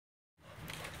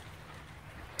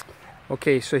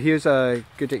Okay, so here's a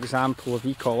good example of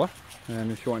e-collar,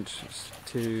 if you want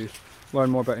to learn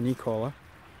more about an e-collar.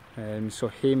 So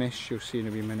Hamish, you'll see in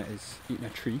a wee minute, is eating a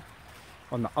tree.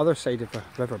 On the other side of the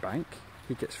riverbank,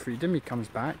 he gets freedom, he comes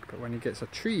back, but when he gets a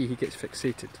tree, he gets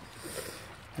fixated.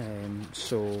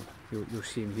 So you'll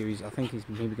see him here. I think he's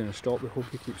maybe going to stop. We hope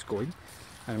he keeps going.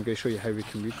 And I'm going to show you how we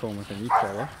can recall him with an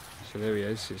e-collar. So there he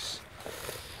is.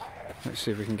 Let's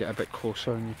see if we can get a bit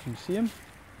closer and you can see him.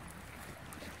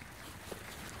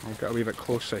 I'll get a wee bit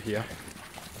closer here.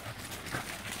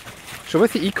 So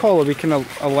with the e-collar we can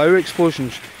allow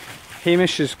explosions.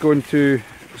 Hamish is going through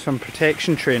some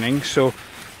protection training, so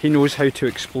he knows how to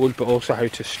explode but also how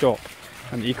to stop,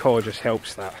 and the e-collar just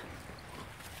helps that.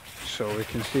 So we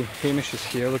can see Hamish is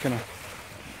here. We're going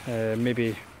to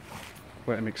maybe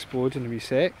let him explode in a wee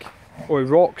sec. Oh, he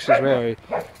rocks as well.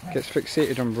 He gets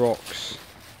fixated on rocks.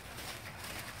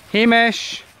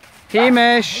 Hamish!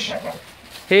 Hamish!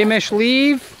 Hamish,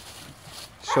 leave!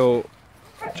 So,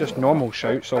 just normal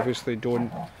shouts obviously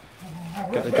don't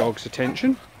get the dog's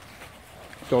attention.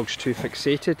 Dog's too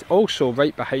fixated. Also,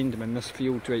 right behind him in this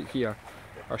field right here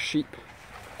are sheep.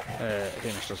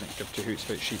 Hamish doesn't give two hoots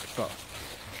about sheep, but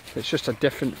it's just a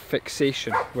different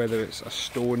fixation, whether it's a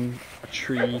stone, a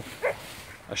tree,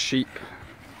 a sheep,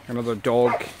 another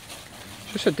dog.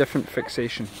 It's just a different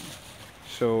fixation.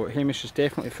 So Hamish is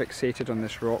definitely fixated on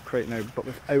this rock right now, but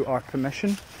without our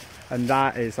permission, and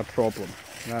that is a problem.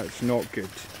 That's not good.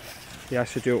 He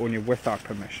has to do it only with our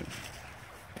permission.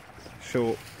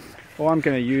 So all I'm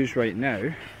going to use right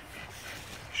now,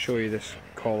 show you this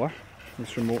collar,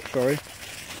 this remote, sorry.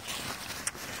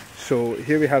 So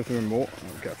here we have the remote.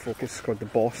 I'll get a focus. It's called the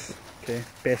Boss. Okay,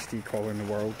 best e-collar in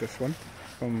the world, this one,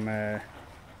 from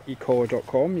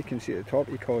ecollar.com. You can see at the top,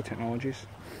 ecollar technologies.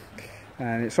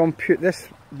 And it's on pure, this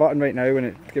button right now, when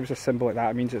it gives a symbol like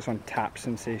that, it means it's on tap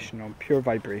sensation, on pure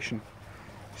vibration.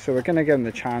 So we're going to give him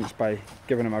the chance by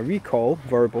giving him a recall,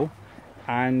 verbal,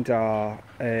 and a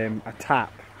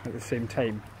tap at the same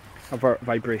time, a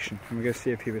vibration. And we're going to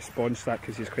see if he responds to that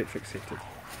because he's quite fixated.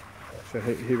 So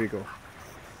here we go.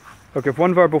 I'll give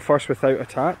one verbal first without a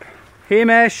tap.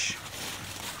 Hamish!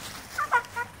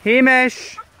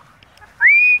 Hamish!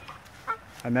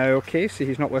 And now, okay, so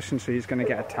he's not listening, so he's going to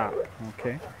get a tap,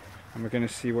 okay? And we're going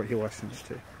to see what he listens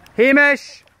to.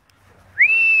 Hamish!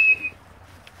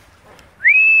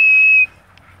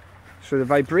 So the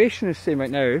vibration is saying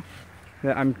right now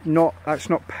that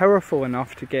that's not powerful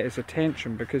enough to get his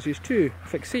attention because he's too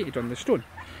fixated on the stone.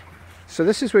 So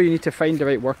this is where you need to find the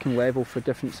right working level for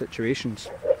different situations.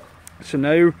 So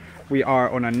now we are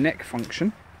on a neck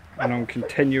function and on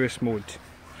continuous mode.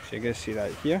 So you're going to see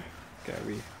that here. Get a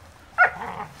wee...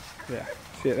 Yeah,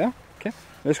 see it there? Okay.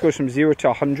 This goes from 0 to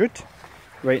 100.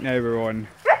 Right now we're on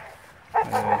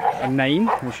a 9,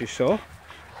 as you saw. So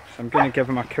I'm going to give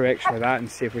him a correction with that and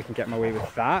see if we can get him away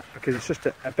with that, because it's just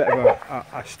a bit of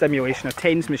a stimulation, a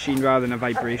tens machine rather than a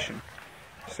vibration.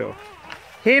 So,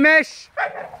 Hamish!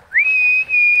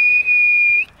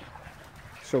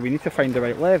 So we need to find the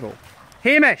right level.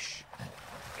 Hamish!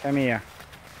 Come here.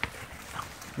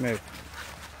 Move.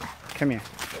 Come here.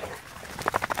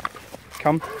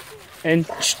 Come in.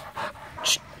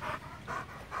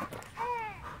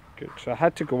 Good. So I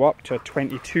had to go up to a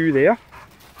 22 there.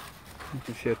 You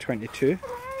can see a 22.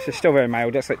 It's still very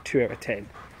mild. That's like 2 out of 10.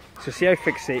 So see how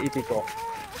fixated he got.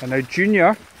 And now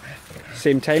Junior,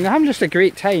 same time. They're having just a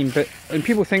great time, and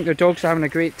people think their dogs are having a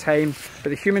great time, but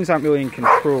the humans aren't really in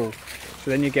control.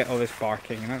 So then you get all this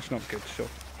barking, and that's not good. So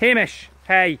Hamish,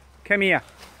 hey, come here.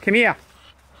 Come here.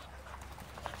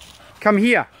 Come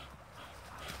here.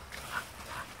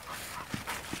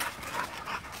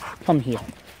 Come here.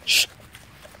 Shh.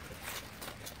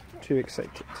 Too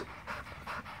excited.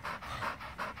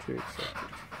 Too excited.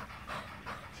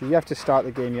 So you have to start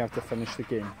the game, you have to finish the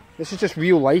game. This is just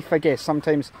real life, I guess.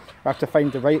 Sometimes we have to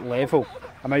find the right level.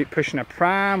 I'm out pushing a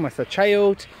pram with a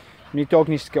child. My dog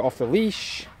needs to get off the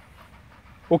leash.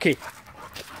 Okay.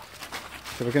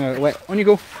 So we're going to let... On you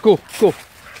go. Go. Go.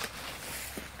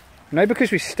 Now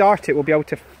because we start it, we'll be able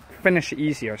to finish it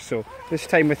easier. So this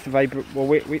time with the we'll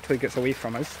wait till he gets away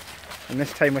from us, and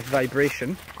this time with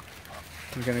vibration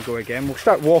I'm going to go again. We'll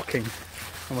start walking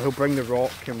and we'll bring the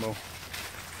rock and we'll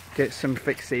get some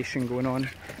fixation going on.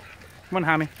 Come on,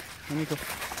 Hammy, there you go.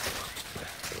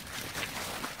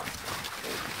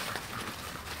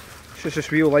 This is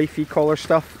just real life e-collar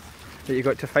stuff that you've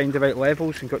got to find the right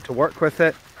levels and got to work with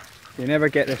it. You never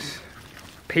get this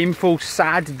painful,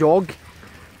 sad dog.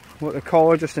 What the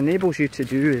collar just enables you to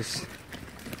do is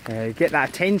get that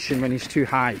attention when he's too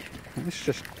high. It's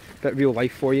just a bit real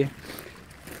life for you.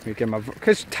 We give him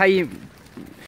because time,